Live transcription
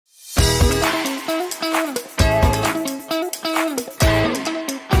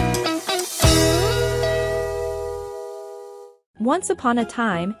Once upon a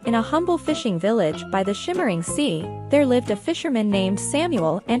time, in a humble fishing village by the shimmering sea, there lived a fisherman named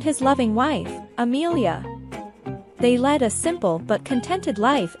Samuel and his loving wife, Amelia. They led a simple but contented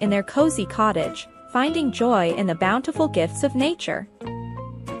life in their cozy cottage, finding joy in the bountiful gifts of nature.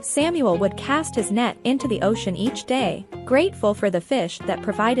 Samuel would cast his net into the ocean each day, grateful for the fish that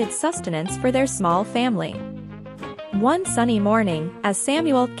provided sustenance for their small family. One sunny morning, as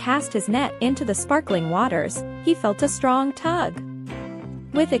Samuel cast his net into the sparkling waters, he felt a strong tug.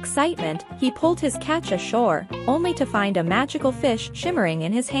 With excitement, he pulled his catch ashore, only to find a magical fish shimmering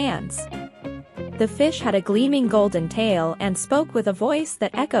in his hands. The fish had a gleaming golden tail and spoke with a voice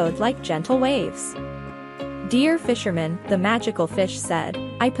that echoed like gentle waves. "Dear fisherman," the magical fish said,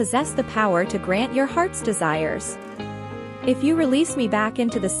 "I possess the power to grant your heart's desires. If you release me back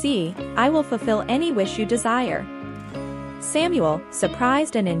into the sea, I will fulfill any wish you desire." Samuel,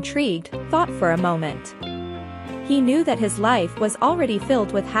 surprised and intrigued, thought for a moment. He knew that his life was already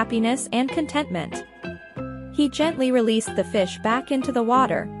filled with happiness and contentment. He gently released the fish back into the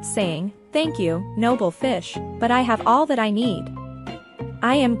water, saying, "Thank you, noble fish, but I have all that I need.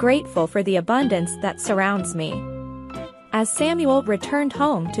 I am grateful for the abundance that surrounds me." As Samuel returned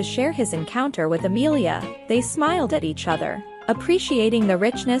home to share his encounter with Amelia, they smiled at each other, appreciating the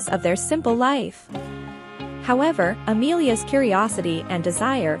richness of their simple life. However, Amelia's curiosity and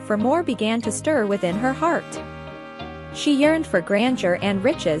desire for more began to stir within her heart. She yearned for grandeur and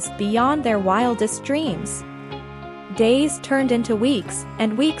riches beyond their wildest dreams. Days turned into weeks,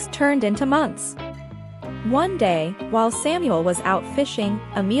 and weeks turned into months. One day, while Samuel was out fishing,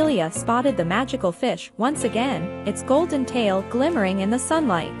 Amelia spotted the magical fish once again, its golden tail glimmering in the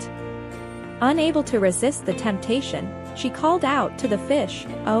sunlight. Unable to resist the temptation, she called out to the fish,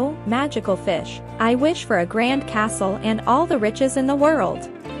 "Oh, magical fish, I wish for a grand castle and all the riches in the world."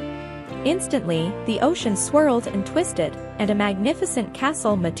 Instantly, the ocean swirled and twisted, and a magnificent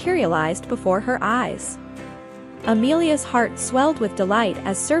castle materialized before her eyes. Amelia's heart swelled with delight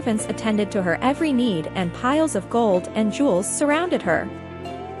as servants attended to her every need and piles of gold and jewels surrounded her.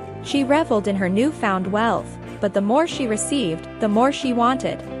 She reveled in her newfound wealth, but the more she received, the more she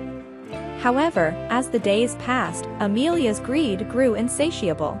wanted. However, as the days passed, Amelia's greed grew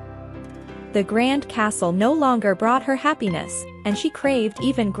insatiable. The grand castle no longer brought her happiness, and she craved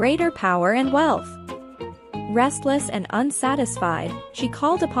even greater power and wealth. Restless and unsatisfied, she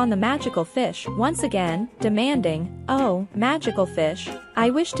called upon the magical fish once again, demanding, "Oh, magical fish, I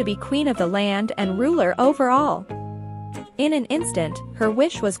wish to be queen of the land and ruler over all." In an instant, her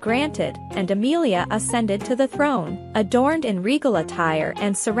wish was granted, and Amelia ascended to the throne, adorned in regal attire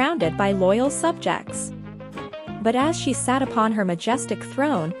and surrounded by loyal subjects. But as she sat upon her majestic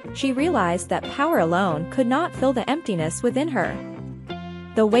throne, she realized that power alone could not fill the emptiness within her.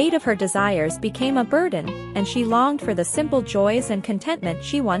 The weight of her desires became a burden, and she longed for the simple joys and contentment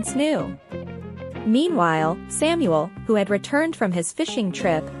she once knew. Meanwhile, Samuel, who had returned from his fishing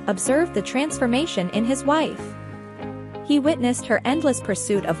trip, observed the transformation in his wife. He witnessed her endless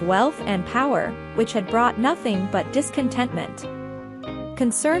pursuit of wealth and power, which had brought nothing but discontentment.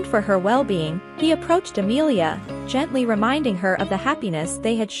 Concerned for her well-being, he approached Amelia, gently reminding her of the happiness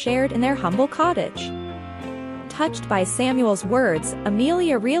they had shared in their humble cottage. Touched by Samuel's words,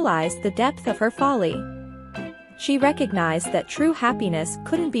 Amelia realized the depth of her folly. She recognized that true happiness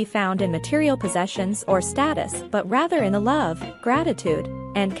couldn't be found in material possessions or status, but rather in the love, gratitude,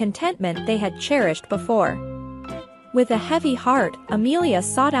 and contentment they had cherished before. With a heavy heart, Amelia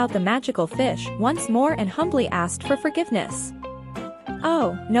sought out the magical fish once more and humbly asked for forgiveness.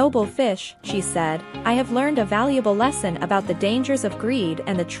 "Oh, noble fish," she said, "I have learned a valuable lesson about the dangers of greed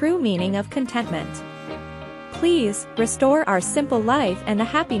and the true meaning of contentment. Please, restore our simple life and the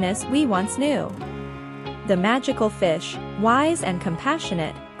happiness we once knew." The magical fish, wise and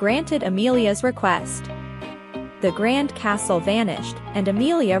compassionate, granted Amelia's request. The grand castle vanished, and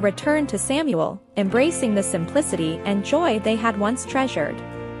Amelia returned to Samuel, embracing the simplicity and joy they had once treasured.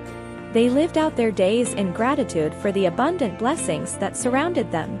 They lived out their days in gratitude for the abundant blessings that surrounded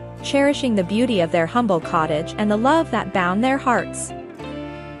them, cherishing the beauty of their humble cottage and the love that bound their hearts.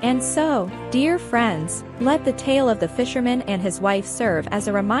 And so, dear friends, let the tale of the fisherman and his wife serve as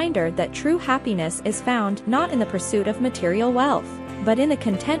a reminder that true happiness is found not in the pursuit of material wealth, but in the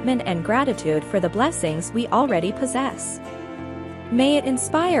contentment and gratitude for the blessings we already possess. May it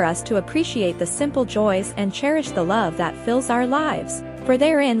inspire us to appreciate the simple joys and cherish the love that fills our lives, for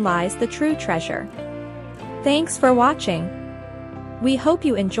therein lies the true treasure. Thanks for watching. We hope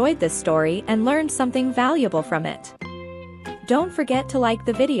you enjoyed this story and learned something valuable from it. Don't forget to like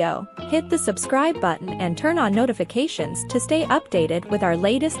the video, hit the subscribe button and turn on notifications to stay updated with our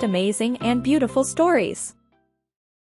latest amazing and beautiful stories.